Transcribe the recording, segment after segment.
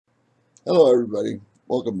Hello, everybody.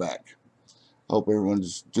 Welcome back. Hope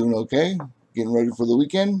everyone's doing okay. Getting ready for the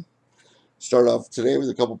weekend. Start off today with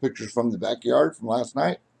a couple pictures from the backyard from last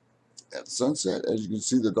night at sunset. As you can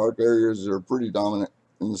see, the dark areas are pretty dominant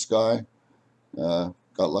in the sky. Got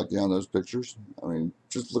lucky on those pictures. I mean,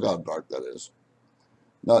 just look how dark that is.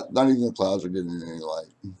 Not even the clouds are getting any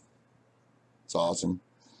light. It's awesome.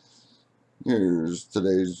 Here's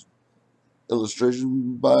today's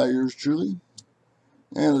illustration by yours truly.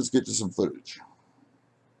 And let's get to some footage.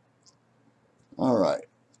 All right.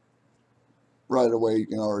 Right away, you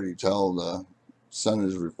can already tell the sun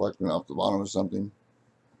is reflecting off the bottom of something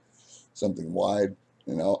wide.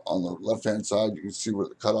 You know, on the left hand side, you can see where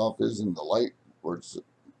the cutoff is in the light, where it's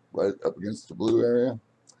right up against the blue area.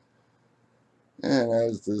 And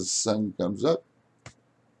as the sun comes up,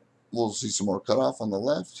 we'll see some more cutoff on the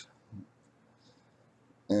left,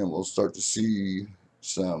 and we'll start to see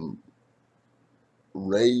some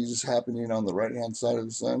rays happening on the right hand side of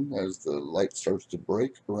the sun as the light starts to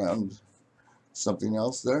break around something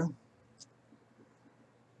else there.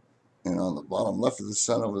 And on the bottom left of the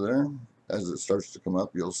sun over there, as it starts to come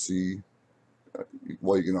up, you'll see,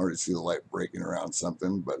 well, you can already see the light breaking around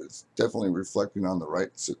something, but it's definitely reflecting on the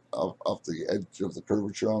right, off the edge of the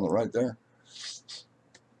curvature on the right there.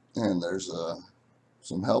 And there's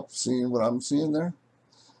some help seeing what I'm seeing there.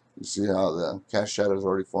 You see how the cast shadow is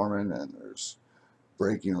already forming, and there's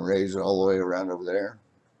breaking rays all the way around over there.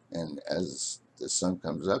 And as the sun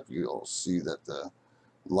comes up, you'll see that the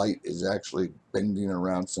light is actually bending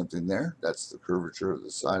around something there. That's the curvature of the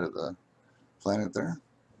side of the planet there.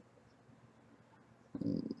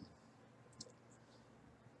 And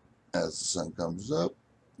as the sun comes up,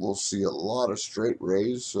 we'll see a lot of straight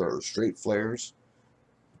rays or straight flares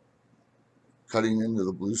cutting into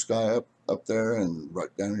the blue sky up there and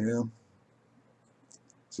right down here.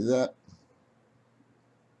 See that?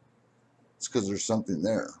 It's because there's something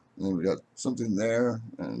there. And then we got something there,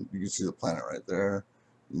 and you can see the planet right there,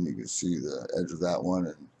 and you can see the edge of that one.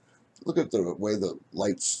 And look at the way the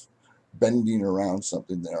light's bending around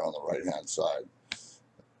something there on the right hand side.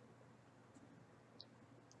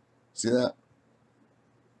 See that?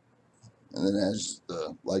 And then as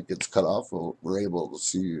the light gets cut off, we're able to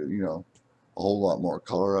see, a whole lot more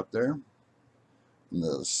color up there. And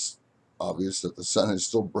it's obvious that the sun is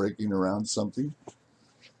still breaking around something.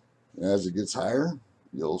 And as it gets higher,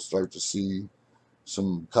 you'll start to see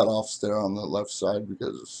some cutoffs there on the left side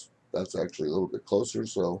because that's actually a little bit closer,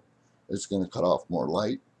 so it's going to cut off more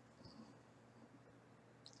light.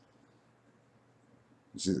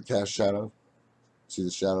 You see the cast shadow? See the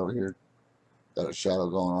shadow here? Got a shadow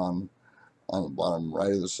going on the bottom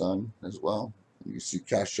right of the sun as well. You see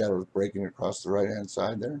cast shadows breaking across the right hand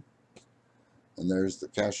side there. And there's the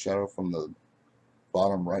cast shadow from the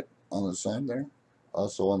bottom right on the sun there.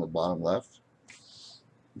 Also on the bottom left.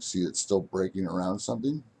 You see it's still breaking around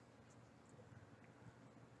something.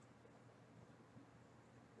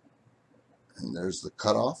 And there's the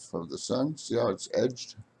cutoff of the sun. See how it's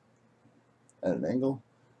edged at an angle?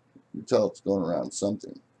 You tell it's going around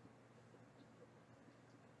something.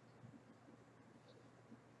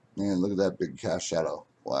 Man, look at that big cast shadow.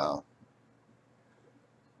 Wow.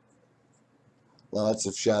 Lots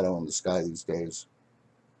of shadow in the sky these days.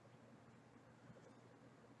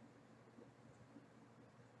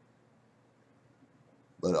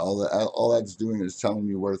 But all that's doing is telling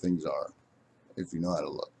you where things are, if you know how to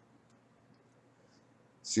look.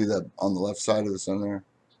 See that on the left side of the sun there?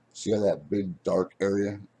 See how that big dark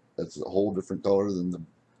area? That's a whole different color than the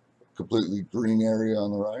completely green area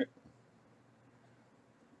on the right.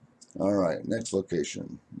 All right, next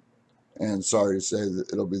location. And sorry to say that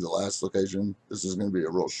it'll be the last location. This is going to be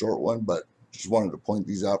a real short one, but just wanted to point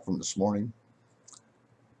these out from this morning.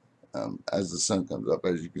 As the sun comes up,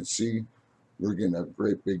 as you can see, we're getting a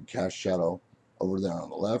great big cast shadow over there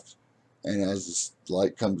on the left. And as the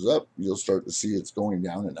light comes up, you'll start to see it's going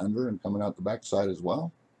down and under and coming out the backside as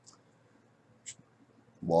well,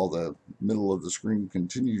 while the middle of the screen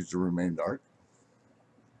continues to remain dark.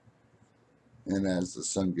 And as the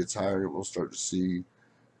sun gets higher, we'll start to see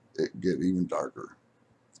it get even darker.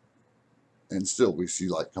 And still, we see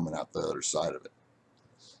light coming out the other side of it.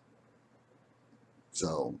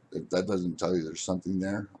 So if that doesn't tell you there's something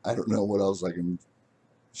there, I don't know what else I can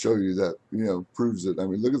show you that proves it. I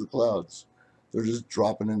mean, look at the clouds; they're just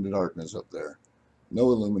dropping into darkness up there, no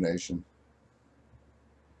illumination,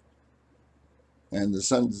 and the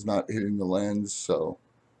sun's not hitting the lens, so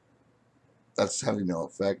that's having no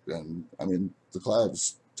effect. And I mean, the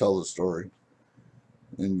clouds tell the story,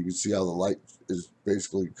 and you can see how the light is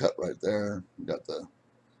basically cut right there. You got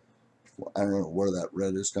I don't know where that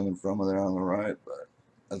red is coming from there on the right, but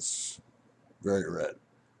that's very red.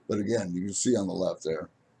 But again, you can see on the left there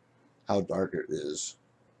how dark it is.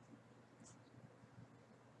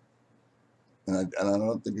 And I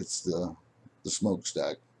don't think it's the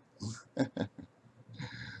smokestack.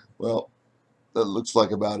 Well, that looks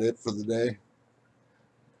like about it for the day.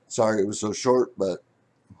 Sorry it was so short, but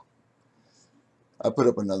I put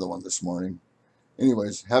up another one this morning.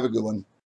 Anyways, have a good one.